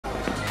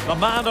the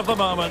man of the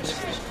moment.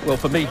 Well,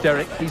 for me,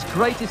 Derek, his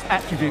greatest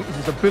attribute is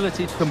his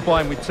ability to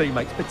combine with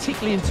teammates,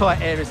 particularly in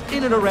tight areas,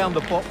 in and around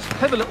the box,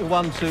 clever little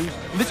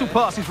 1-2s, little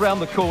passes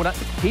round the corner.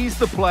 He's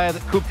the player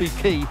that could be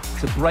key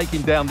to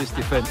breaking down this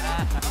defence.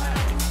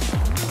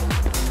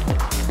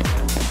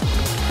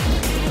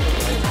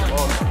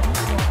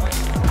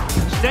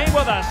 Stay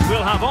with us,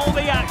 we'll have all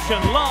the action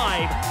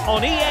live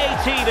on EA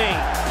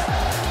TV.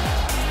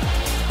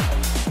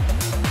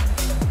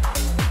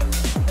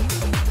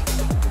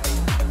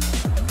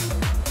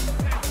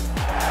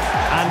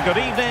 And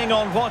good evening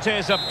on what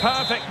is a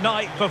perfect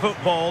night for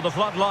football. The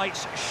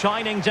floodlights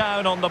shining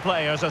down on the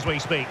players as we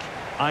speak.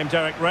 I'm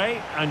Derek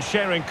Ray, and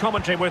sharing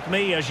commentary with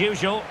me as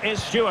usual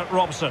is Stuart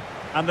Robson.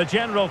 And the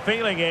general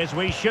feeling is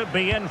we should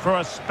be in for a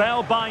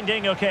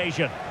spellbinding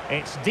occasion.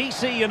 It's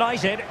DC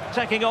United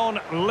taking on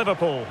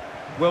Liverpool.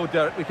 Well,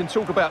 Derek, we can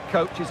talk about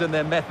coaches and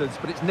their methods,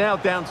 but it's now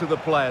down to the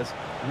players.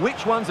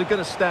 Which ones are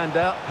going to stand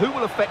out, who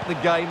will affect the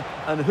game,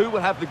 and who will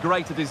have the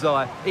greater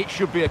desire? It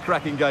should be a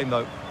cracking game,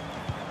 though.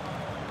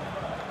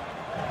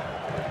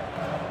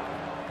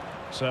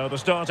 So the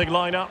starting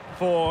lineup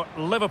for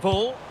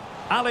Liverpool.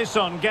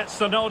 Alisson gets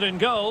the nod in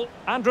goal.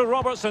 Andrew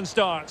Robertson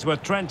starts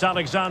with Trent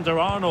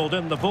Alexander-Arnold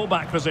in the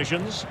fullback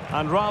positions.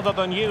 And rather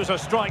than use a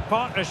strike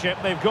partnership,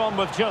 they've gone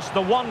with just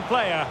the one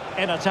player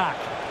in attack.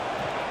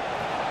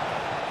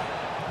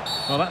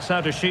 Well, that's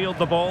how to shield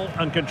the ball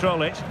and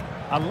control it.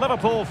 A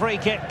Liverpool free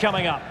kick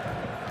coming up.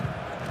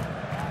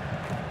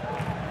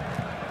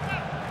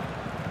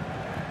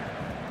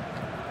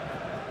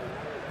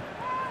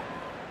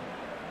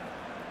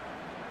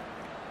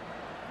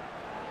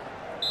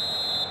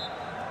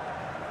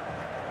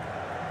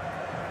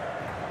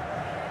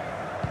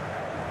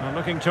 Well,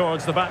 looking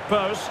towards the back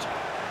post.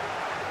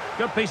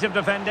 Good piece of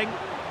defending.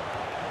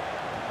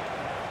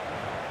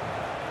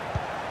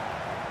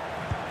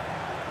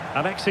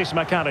 Alexis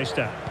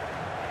McAllister.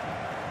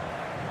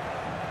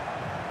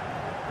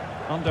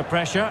 Under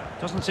pressure,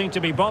 doesn't seem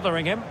to be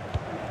bothering him.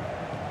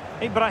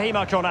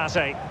 Ibrahima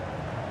Konate.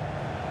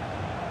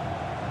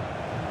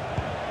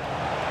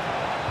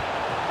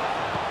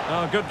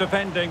 Oh, good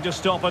defending to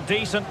stop a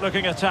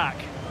decent-looking attack.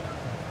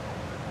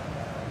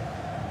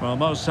 Well,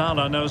 Mo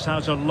Salah knows how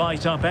to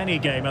light up any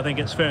game, I think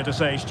it's fair to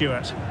say,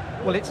 Stuart.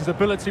 Well, it's his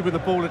ability with the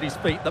ball at his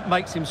feet that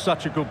makes him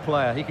such a good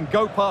player. He can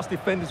go past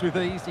defenders with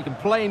ease, he can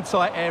play in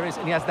tight areas,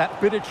 and he has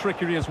that bit of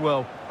trickery as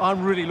well.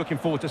 I'm really looking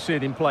forward to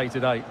seeing him play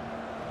today.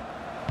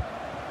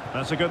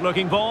 That's a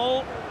good-looking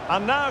ball.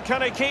 And now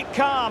can he keep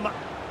calm?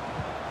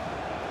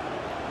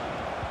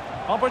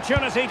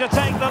 Opportunity to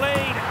take the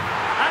lead.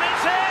 And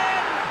it's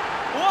in!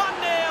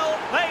 1-0.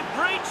 They've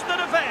breached the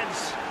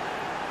defence.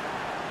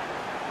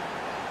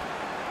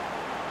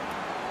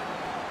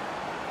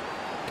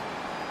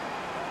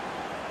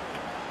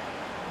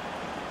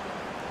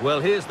 Well,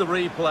 here's the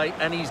replay,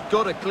 and he's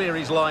got to clear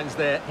his lines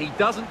there. He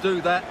doesn't do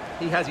that.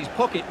 He has his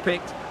pocket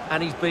picked,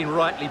 and he's been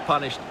rightly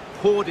punished.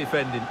 Poor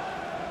defending.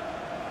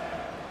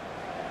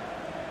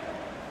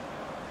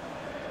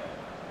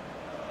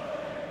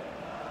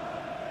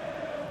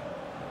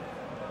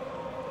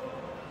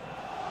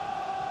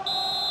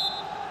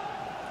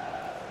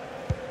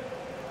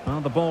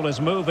 Well, the ball is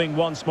moving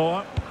once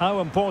more. How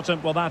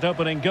important will that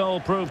opening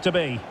goal prove to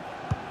be?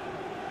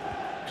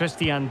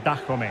 Christian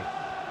Dachome.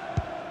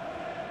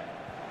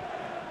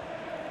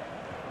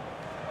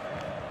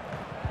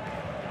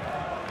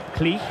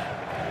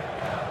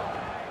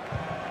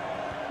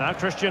 Now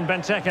Christian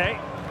Benteke.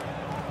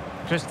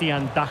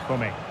 Christian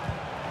Dachome.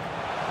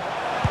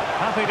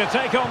 Happy to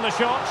take on the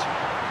shot.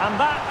 And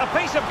that, a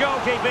piece of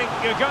goalkeeping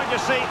you're going to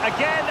see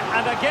again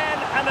and again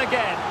and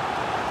again.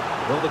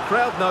 Well, the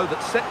crowd know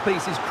that set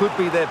pieces could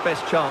be their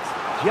best chance.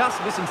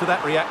 Just listen to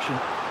that reaction.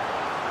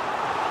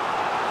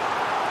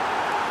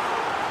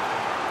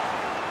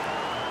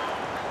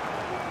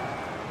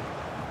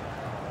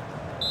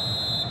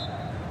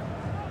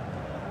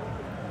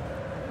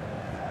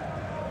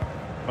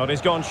 But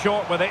he's gone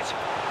short with it.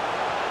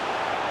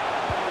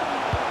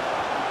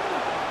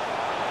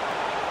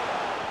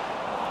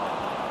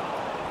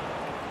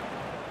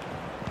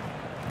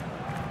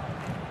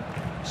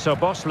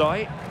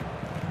 Szoboszlai.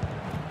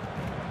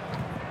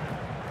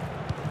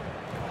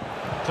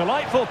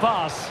 Delightful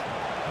pass.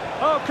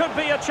 Oh, could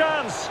be a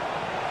chance.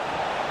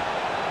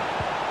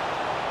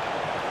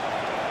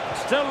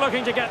 Still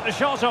looking to get the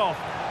shot off.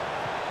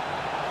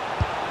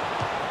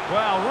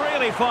 Well,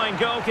 really fine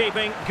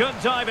goalkeeping. Good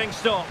diving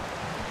stop.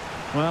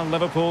 Well,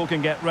 Liverpool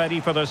can get ready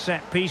for the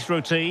set-piece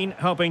routine,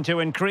 hoping to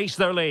increase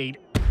their lead.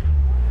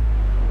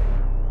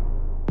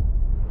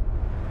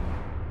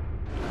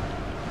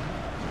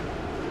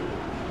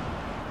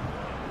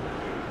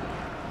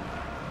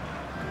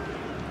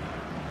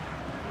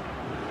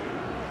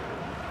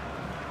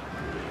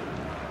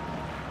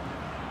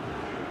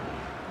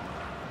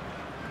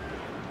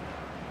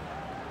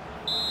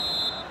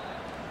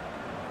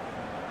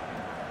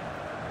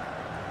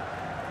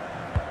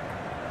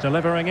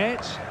 Delivering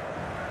it.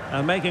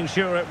 And making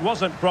sure it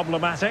wasn't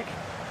problematic.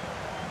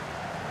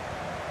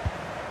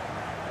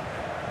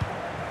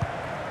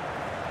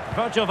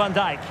 Virgil van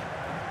Dijk.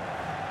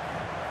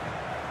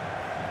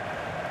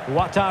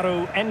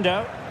 Wataru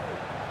Endo.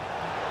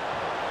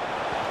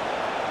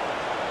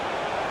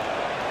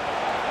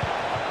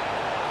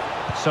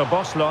 So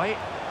Bosley.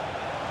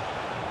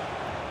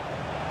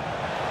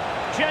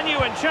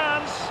 Genuine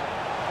chance.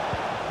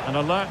 An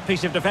alert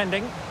piece of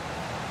defending.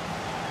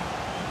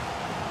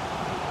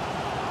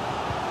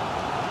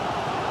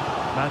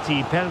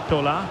 Matti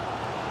Peltola.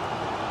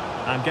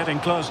 And getting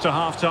close to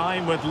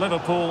half-time with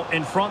Liverpool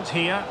in front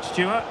here.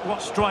 Stuart,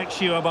 what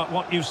strikes you about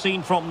what you've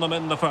seen from them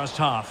in the first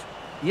half?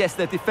 Yes,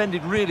 they've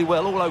defended really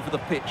well all over the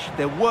pitch.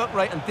 Their work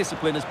rate and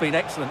discipline has been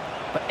excellent.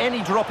 But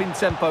any drop in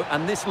tempo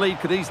and this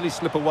lead could easily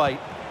slip away.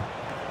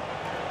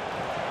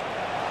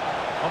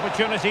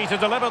 Opportunity to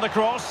deliver the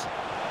cross.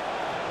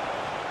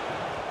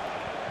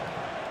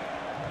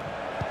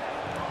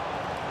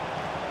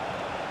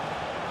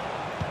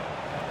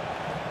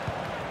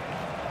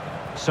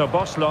 So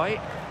Bosley.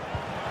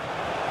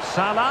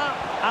 Salah,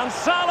 and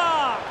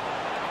Salah!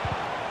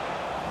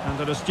 And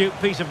an astute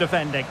piece of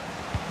defending.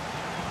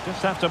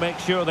 Just have to make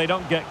sure they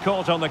don't get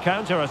caught on the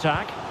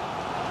counter-attack.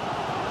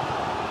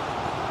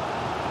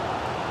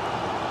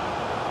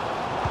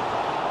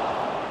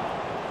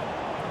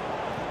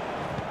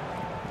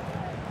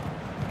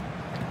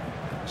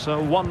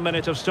 So 1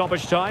 minute of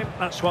stoppage time,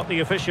 that's what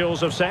the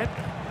officials have said.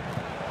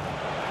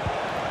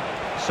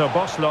 So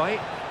Bosley.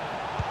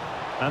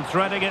 And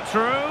threading it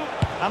through,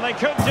 and they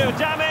could do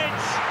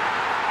damage.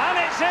 And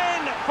it's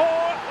in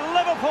for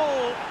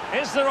Liverpool.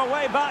 Is there a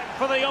way back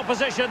for the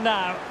opposition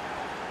now?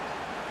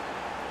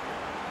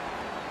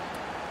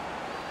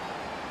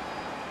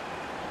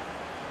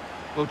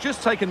 Well,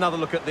 just take another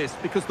look at this,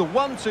 because the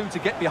 1-2 to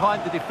get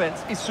behind the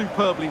defence is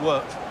superbly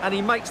worked. And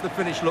he makes the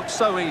finish look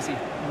so easy.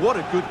 What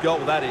a good goal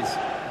that is.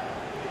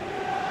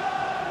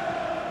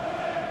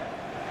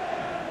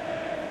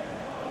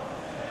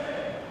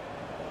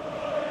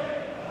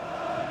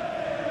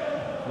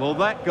 Well,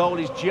 that goal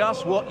is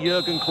just what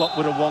Jurgen Klopp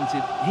would have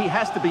wanted. He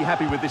has to be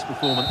happy with this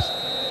performance.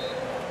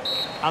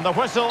 And the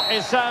whistle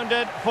is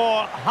sounded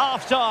for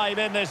half-time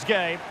in this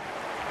game.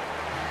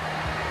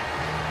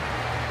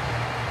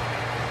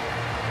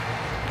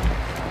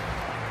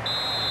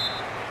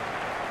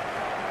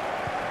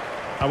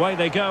 Away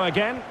they go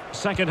again.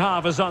 Second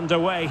half is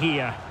underway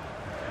here.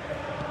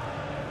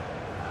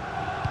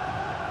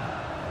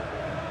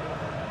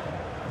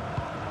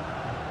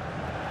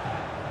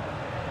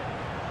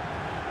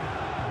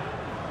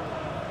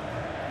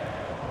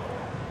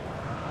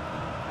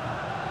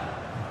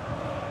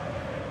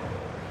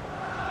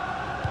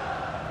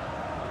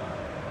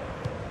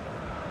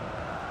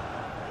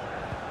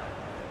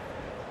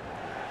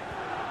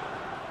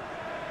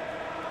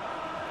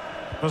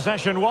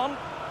 Possession one.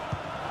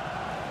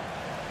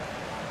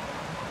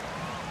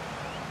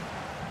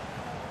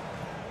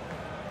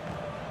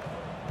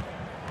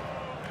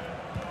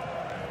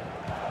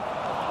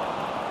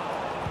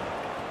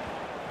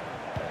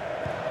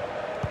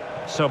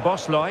 So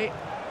Bosley.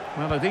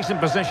 Well, a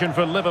decent position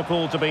for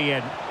Liverpool to be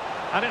in.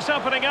 And it's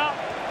opening up.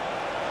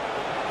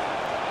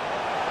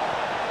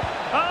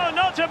 Oh,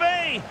 not to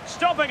be!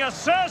 Stopping a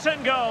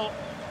certain goal.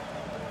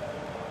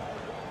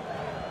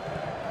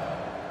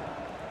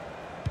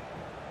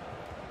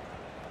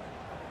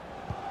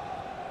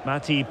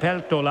 Matti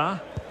Peltola.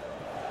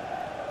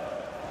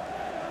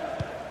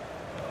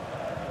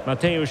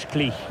 Mateusz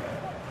Klich.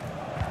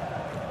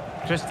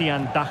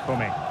 Christian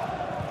Dachome.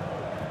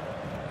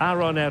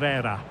 Aaron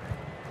Herrera.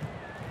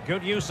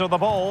 Good use of the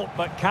ball,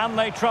 but can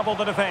they trouble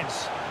the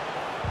defence?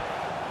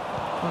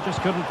 Well,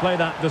 just couldn't play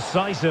that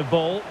decisive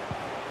ball.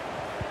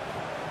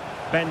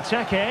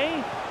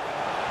 Benteke.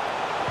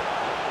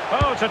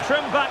 Oh, to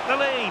trim back the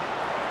lead.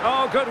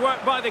 Oh, good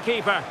work by the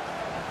keeper.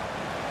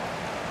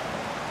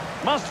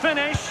 Must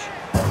finish.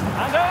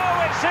 And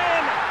oh, it's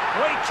in!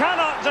 We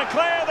cannot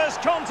declare this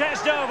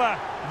contest over.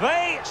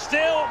 They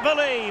still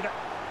believe.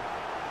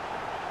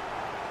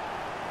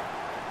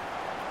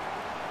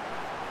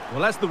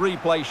 Well, as the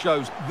replay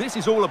shows, this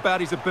is all about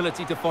his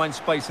ability to find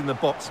space in the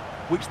box,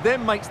 which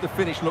then makes the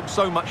finish look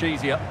so much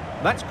easier.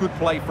 That's good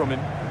play from him.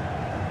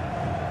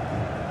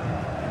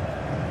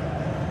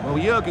 Well,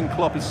 Jurgen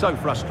Klopp is so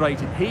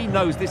frustrated. He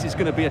knows this is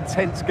going to be a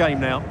tense game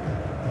now.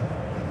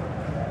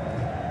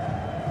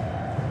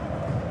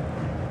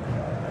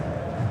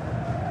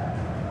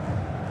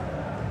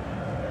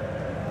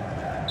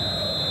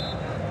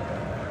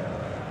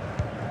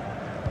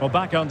 Well,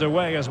 back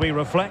underway as we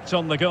reflect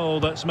on the goal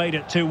that's made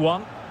it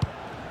 2-1.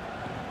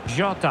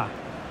 Jota.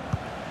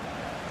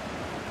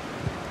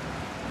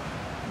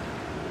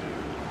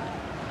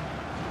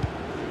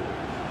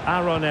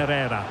 Aaron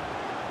Herrera.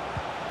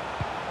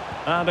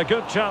 And a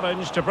good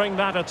challenge to bring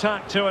that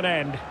attack to an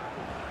end.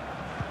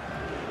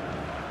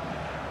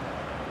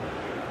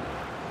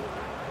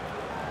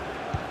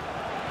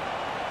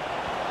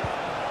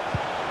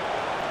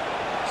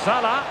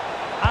 Salah.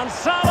 And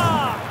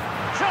Salah!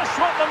 Just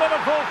what the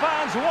Liverpool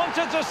fans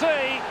wanted to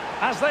see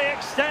as they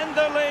extend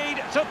the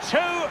lead to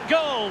 2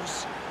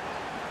 goals.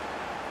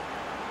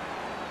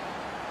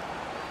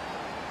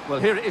 Well,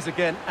 here it is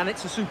again, and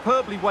it's a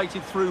superbly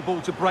weighted through ball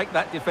to break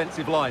that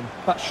defensive line.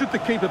 But should the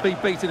keeper be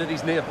beaten at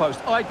his near post?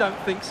 I don't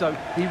think so.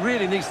 He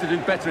really needs to do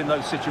better in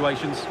those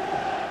situations.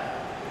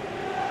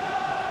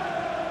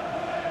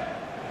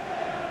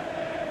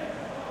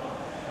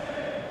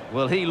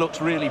 Well, he looks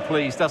really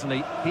pleased, doesn't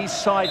he? His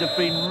side have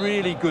been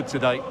really good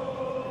today.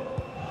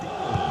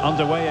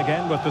 Underway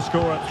again with the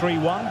score at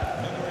 3-1.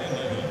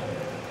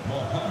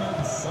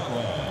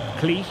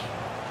 Cleach.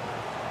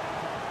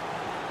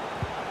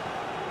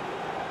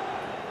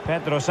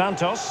 Pedro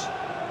Santos.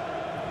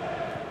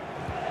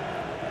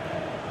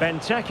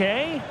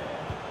 Benteke.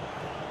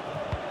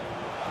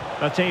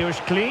 Mateusz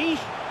Cleach.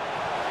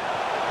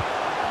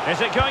 Is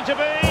it going to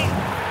be?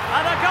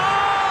 And a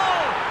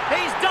goal!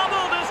 He's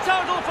doubled his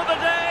total for the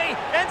day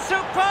in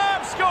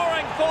superb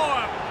scoring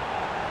form.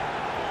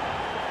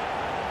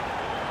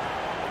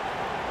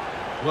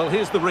 Well,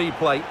 here's the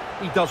replay.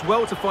 He does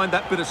well to find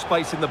that bit of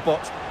space in the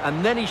box,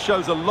 and then he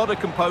shows a lot of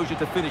composure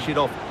to finish it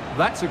off.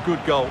 That's a good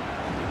goal.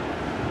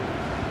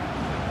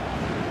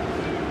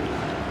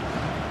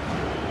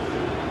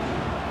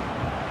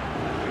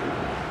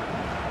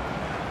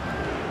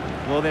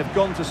 Well, they've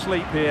gone to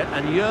sleep here,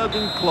 and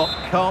Jurgen Klopp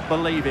can't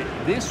believe it.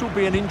 This will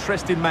be an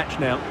interesting match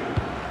now.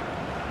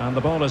 And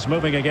the ball is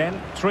moving again,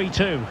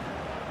 3-2.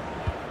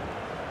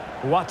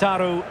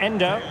 Wataru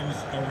Endo.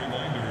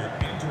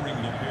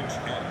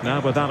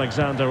 Now with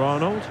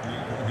Alexander-Arnold.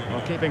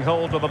 Well, keeping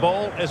hold of the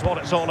ball is what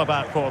it's all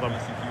about for them.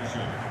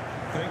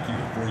 Thank you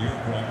for your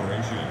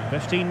cooperation.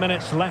 15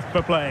 minutes left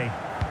for play.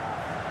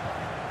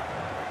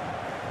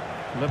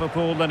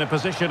 Liverpool in a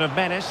position of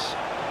menace.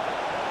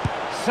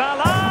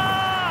 Salah!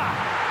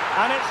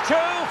 And it's 2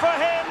 for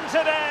him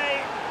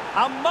today.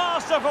 A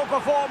masterful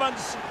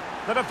performance.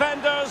 The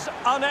defenders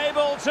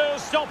unable to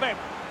stop him.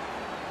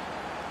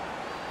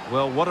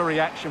 Well, what a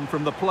reaction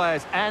from the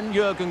players and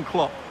Jurgen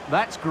Klopp.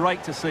 That's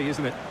great to see,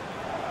 isn't it?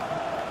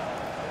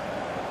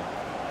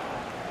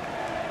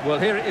 Well,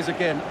 here it is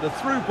again. The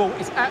through ball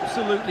is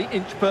absolutely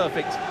inch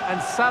perfect, and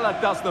Salah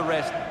does the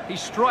rest. He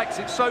strikes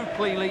it so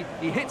cleanly,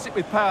 he hits it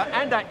with power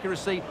and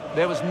accuracy.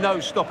 There was no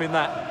stopping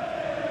that.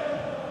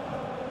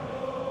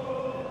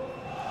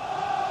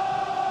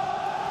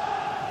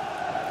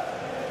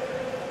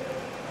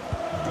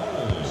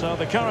 So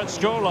the current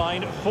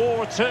scoreline,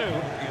 4-2.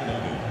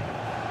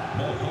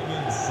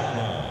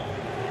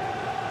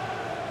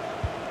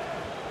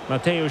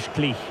 Mateusz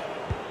Cleach.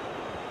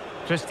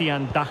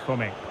 Christian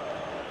Dachome.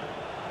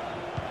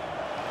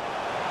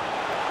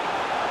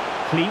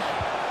 Cleach.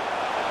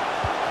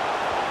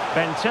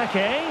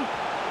 Benteke.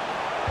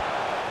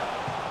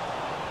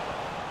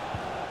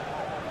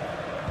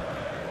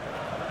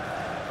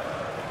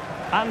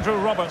 Andrew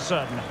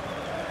Robertson.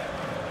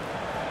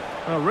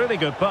 A really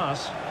good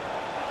pass.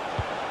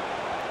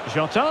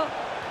 Jota.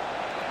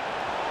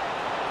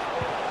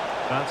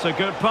 That's a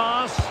good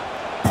pass.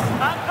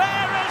 And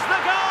there is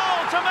the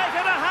goal to make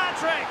it a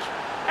hat-trick.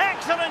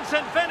 Excellence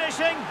in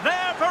finishing,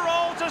 there for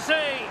all to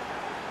see.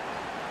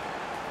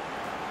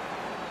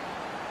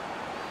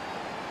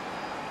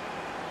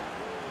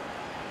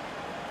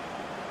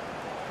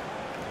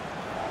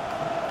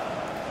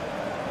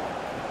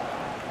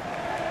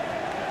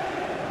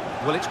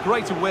 Well, it's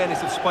great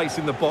awareness of space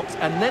in the box,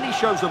 and then he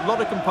shows a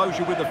lot of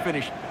composure with the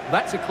finish.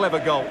 That's a clever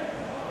goal.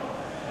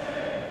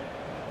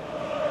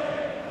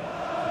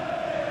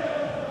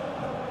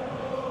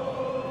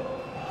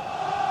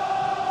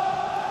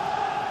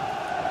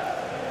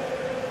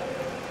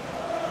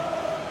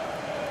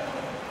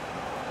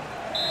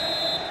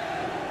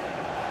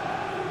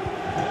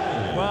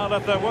 Well,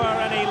 if there were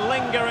any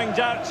lingering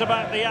doubts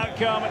about the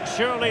outcome,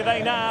 surely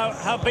they now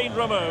have been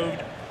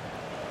removed.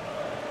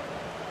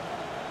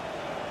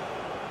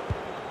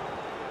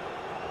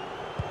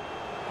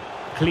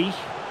 Cleach.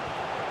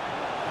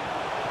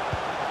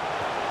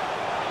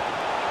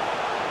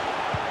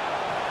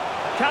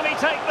 Can he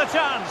take the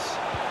chance?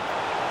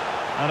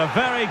 And a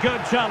very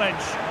good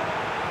challenge.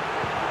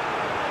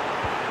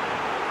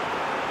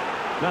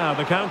 Now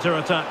the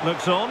counter-attack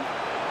looks on.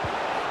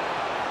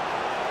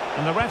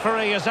 And the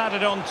referee has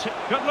added on.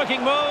 Good-looking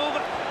move.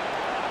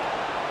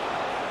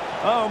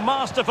 Oh,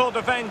 masterful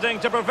defending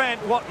to prevent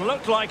what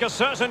looked like a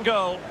certain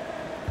goal.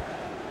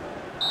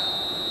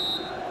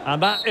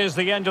 And that is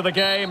the end of the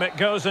game. It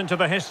goes into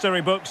the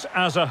history books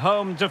as a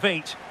home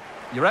defeat.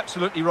 You're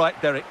absolutely right,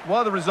 Derek.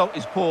 While the result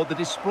is poor, the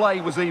display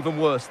was even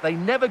worse. They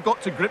never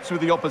got to grips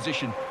with the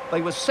opposition.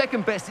 They were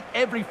second best in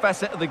every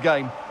facet of the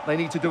game. They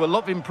need to do a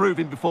lot of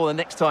improving before the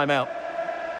next time out.